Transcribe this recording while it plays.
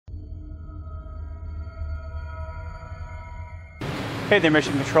Hey there,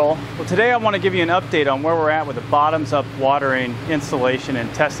 Mission Control. Well, today I want to give you an update on where we're at with the bottoms-up watering installation and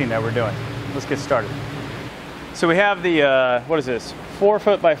testing that we're doing. Let's get started. So we have the, what is this? 4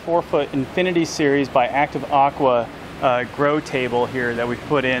 foot by 4 foot Infinity Series by Active Aqua grow table here that we've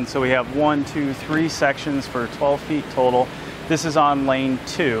put in. So we have 1, 2, 3 sections for 12 feet total. This is on lane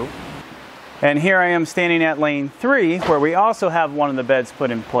 2. And here I am standing at lane 3, where we also have one of the beds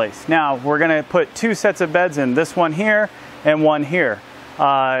put in place. Now we're going to put 2 sets of beds in, this one here and one here,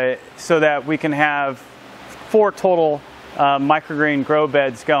 so that we can have 4 total microgreen grow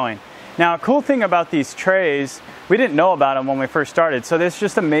beds going. Now, a cool thing about these trays, we didn't know about them when we first started, so it's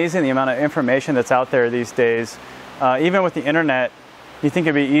just amazing the amount of information that's out there these days. Even with the internet, you think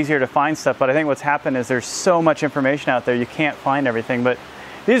it'd be easier to find stuff, but I think what's happened is there's so much information out there you can't find everything. But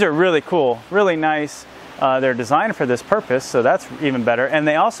these are really cool, really nice. They're designed for this purpose, so that's even better, and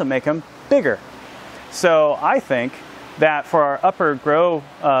they also make them bigger. So I think that for our upper grow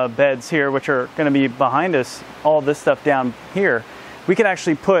beds here, which are going to be behind us, all this stuff down here, we could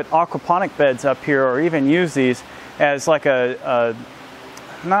actually put aquaponic beds up here, or even use these as like we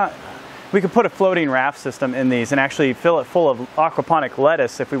could put a floating raft system in these and actually fill it full of aquaponic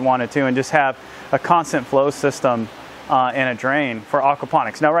lettuce if we wanted to, and just have a constant flow system and a drain for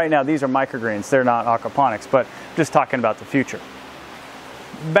aquaponics. Now right now these are microgreens, they're not aquaponics, but I'm just talking about the future.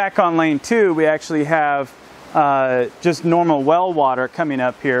 Back on lane 2, we actually have just normal well water coming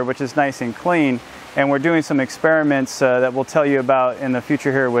up here, which is nice and clean, and we're doing some experiments that we'll tell you about in the future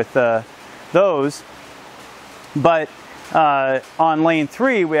here with those. But on lane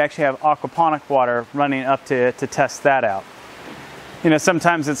 3, we actually have aquaponic water running up to it to test that out. You know,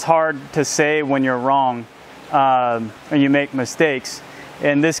 sometimes it's hard to say when you're wrong and you make mistakes.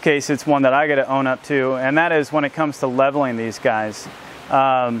 In this case, it's one that I got to own up to, and that is when it comes to leveling these guys.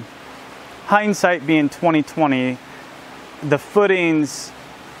 Hindsight being 2020, the footings,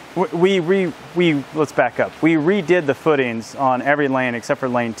 let's back up. We redid the footings on every lane except for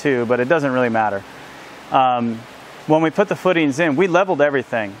lane 2, but it doesn't really matter. When we put the footings in, we leveled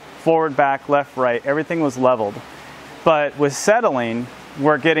everything. Forward, back, left, right, everything was leveled. But with settling,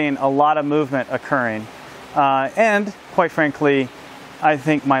 we're getting a lot of movement occurring. And quite frankly, I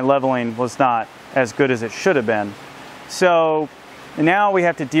think my leveling was not as good as it should have been. So now we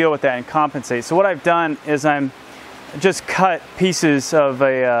have to deal with that and compensate. So what I've done is I'm just cut pieces of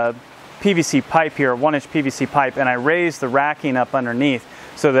a PVC pipe here, 1-inch PVC pipe, and I raised the racking up underneath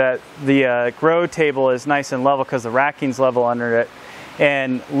so that the grow table is nice and level, because the racking's level under it,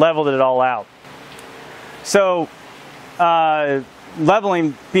 and leveled it all out. So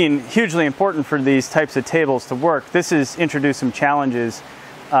leveling being hugely important for these types of tables to work, this has introduced some challenges.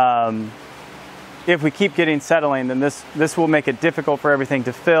 If we keep getting settling, then this will make it difficult for everything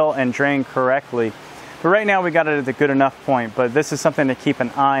to fill and drain correctly. But right now we got it at the good enough point, but this is something to keep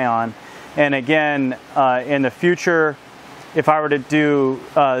an eye on. And again, in the future, if I were to do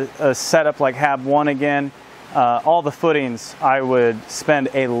a setup like Hab 1 again, all the footings I would spend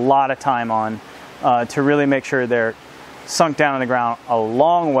a lot of time on to really make sure they're sunk down in the ground a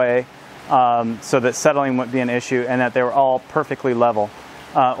long way, so that settling wouldn't be an issue, and that they were all perfectly level.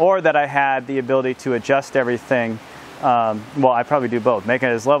 Or that I had the ability to adjust everything. Well, I probably do both, make it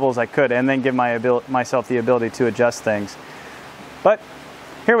as level as I could, and then give myself the ability to adjust things. But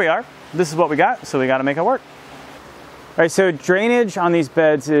here we are. This is what we got, so we got to make it work. All right, so drainage on these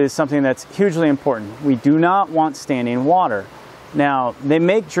beds is something that's hugely important. We do not want standing water. Now, they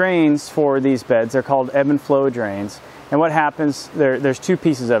make drains for these beds. They're called ebb and flow drains. And what happens, there's 2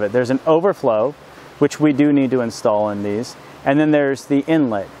 pieces of it. There's an overflow, which we do need to install in these. And then there's the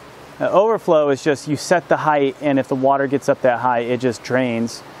inlet. Overflow is just you set the height, and if the water gets up that high, it just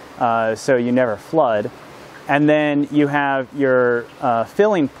drains, so you never flood. And then you have your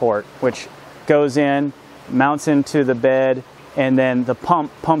filling port, which goes in, mounts into the bed, and then the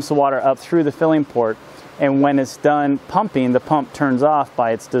pump pumps the water up through the filling port. And when it's done pumping, the pump turns off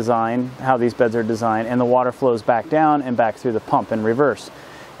by its design, how these beds are designed, and the water flows back down and back through the pump in reverse.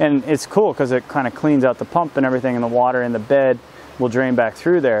 And it's cool because it kind of cleans out the pump and everything, and the water in the bed will drain back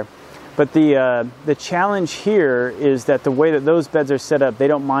through there. But the challenge here is that the way that those beds are set up, they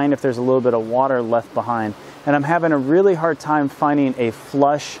don't mind if there's a little bit of water left behind. And I'm having a really hard time finding a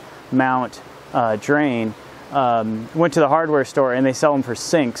flush mount drain. Went to the hardware store and they sell them for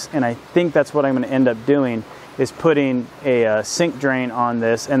sinks, and I think that's what I'm going to end up doing, is putting a sink drain on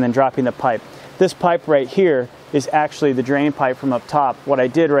this and then dropping the pipe. This pipe right here is actually the drain pipe from up top. What I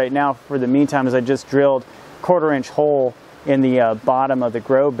did right now for the meantime is I just drilled a 1/4-inch hole in the bottom of the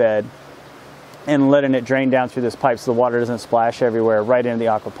grow bed and letting it drain down through this pipe so the water doesn't splash everywhere right into the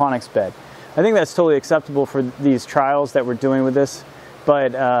aquaponics bed. I think that's totally acceptable for these trials that we're doing with this.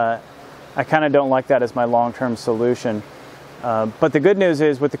 but I kind of don't like that as my long-term solution. But the good news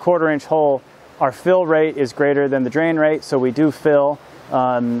is with the 1/4 inch hole, our fill rate is greater than the drain rate, so we do fill.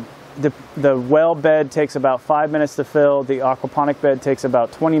 The well bed takes about 5 minutes to fill. The aquaponic bed takes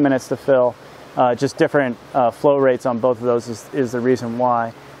about 20 minutes to fill. Just different flow rates on both of those is the reason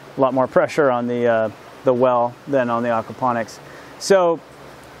why. A lot more pressure on the well than on the aquaponics. So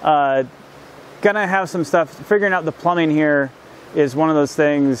gonna have some stuff. Figuring out the plumbing here is one of those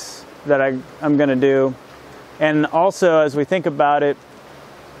things that I'm gonna do. And also, as we think about it,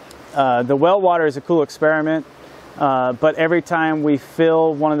 the well water is a cool experiment, but every time we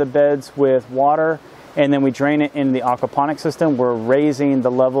fill one of the beds with water and then we drain it in the aquaponic system, we're raising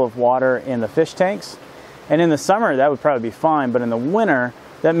the level of water in the fish tanks. And in the summer, that would probably be fine, but in the winter,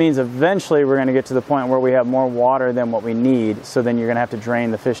 that means eventually we're gonna get to the point where we have more water than what we need, so then you're gonna have to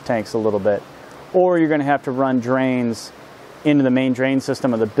drain the fish tanks a little bit. Or you're gonna have to run drains into the main drain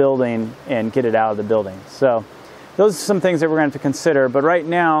system of the building and get it out of the building. So those are some things that we're going to have to consider, but right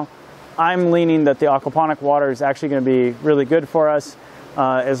now I'm leaning that the aquaponic water is actually going to be really good for us.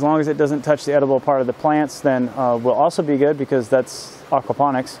 As long as it doesn't touch the edible part of the plants, then will also be good, because that's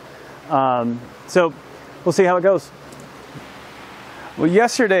aquaponics. So we'll see how it goes. Well,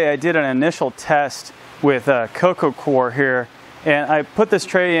 yesterday I did an initial test with cocoa coir here, and I put this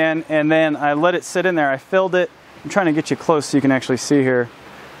tray in and then I let it sit in there. I filled it. I'm trying to get you close so you can actually see here.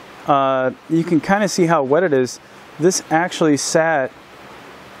 You can kind of see how wet it is. This actually sat,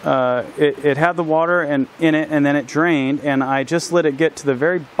 it had the water in it, and then it drained, and I just let it get to the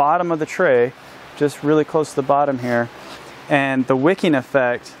very bottom of the tray, just really close to the bottom here, and the wicking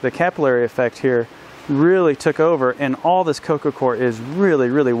effect, the capillary effect here, really took over, and all this cocoa coir is really,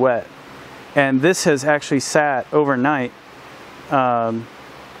 really wet. And this has actually sat overnight, and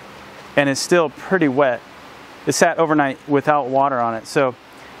it's still pretty wet. It sat overnight without water on it. So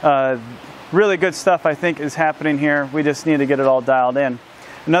really good stuff, I think, is happening here. We just need to get it all dialed in.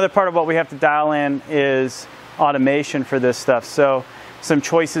 Another part of what we have to dial in is automation for this stuff. So some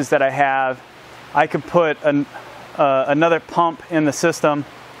choices that I have, I could put another pump in the system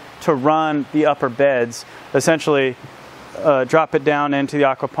to run the upper beds, essentially drop it down into the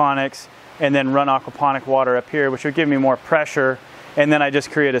aquaponics and then run aquaponic water up here, which would give me more pressure. And then I just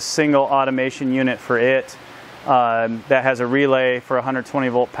create a single automation unit for it that has a relay for 120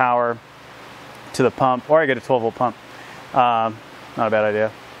 volt power to the pump, or I get a 12 volt pump. Not a bad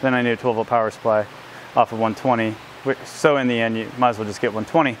idea. Then I need a 12 volt power supply off of 120. So in the end, you might as well just get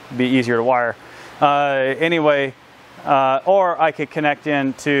 120. It'd be easier to wire. Anyway, or I could connect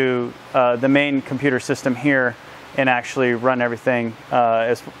into the main computer system here and actually run everything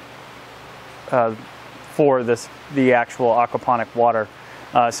for the actual aquaponic water.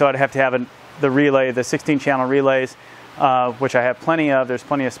 So I'd have to have the relay, the 16 channel relays, which I have plenty of. There's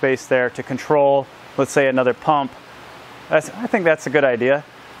plenty of space there to control, let's say, another pump. I think that's a good idea.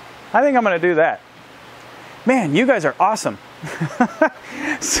 I think I'm going to do that. Man, you guys are awesome.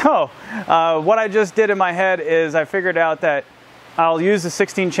 So what I just did in my head is I figured out that I'll use the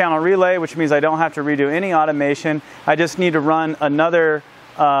 16 channel relay, which means I don't have to redo any automation. I just need to run another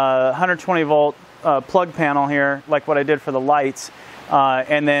 120 volt plug panel here, like what I did for the lights,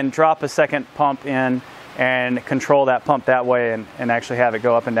 and then drop a second pump in and control that pump that way, and actually have it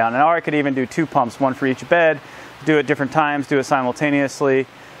go up and down. And or I could even do 2 pumps, one for each bed, do it different times, do it simultaneously,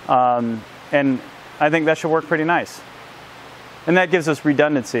 and I think that should work pretty nice. And that gives us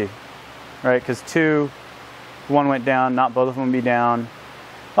redundancy, right? Because one went down, not both of them be down.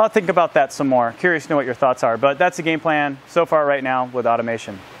 I'll think about that some more. Curious to know what your thoughts are, but that's the game plan so far right now with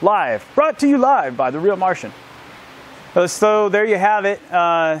automation. Live, brought to you live by TheRealMartian. So there you have it.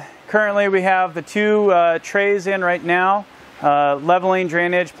 Currently we have the 2 trays in right now. Leveling,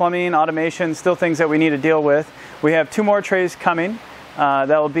 drainage, plumbing, automation, still things that we need to deal with. We have 2 more trays coming.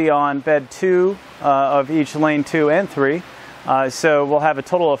 That will be on bed 2 of each lane 2 and 3. So we'll have a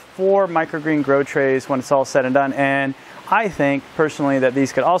total of 4 microgreen grow trays when it's all said and done. And I think personally that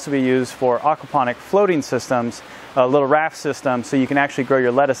these could also be used for aquaponic floating systems, a little raft system, so you can actually grow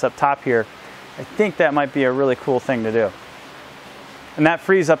your lettuce up top here. I think that might be a really cool thing to do. And that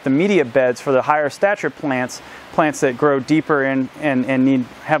frees up the media beds for the higher stature plants that grow deeper and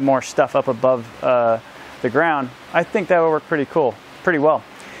have more stuff up above the ground. I think that would work pretty well.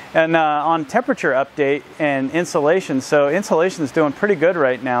 And on temperature update and insulation, so insulation is doing pretty good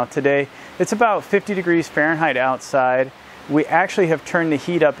right now today. It's about 50 degrees Fahrenheit outside. We actually have turned the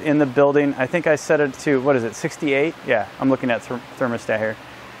heat up in the building. I think I set it to, what is it, 68? Yeah, I'm looking at thermostat here.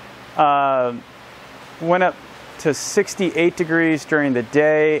 Went up to 68 degrees during the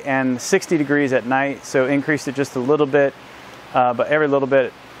day and 60 degrees at night, so increased it just a little bit. but every little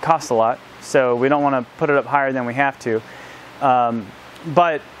bit costs a lot, so we don't want to put it up higher than we have to.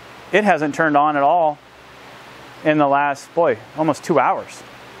 But it hasn't turned on at all in the last, almost 2 hours.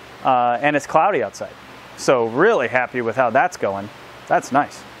 And it's cloudy outside. So really happy with how that's going. That's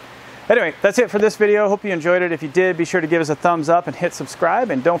nice. Anyway, that's it for this video. Hope you enjoyed it. If you did, be sure to give us a thumbs up and hit subscribe.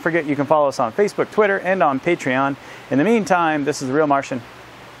 And don't forget, you can follow us on Facebook, Twitter, and on Patreon. In the meantime, this is The Real Martian.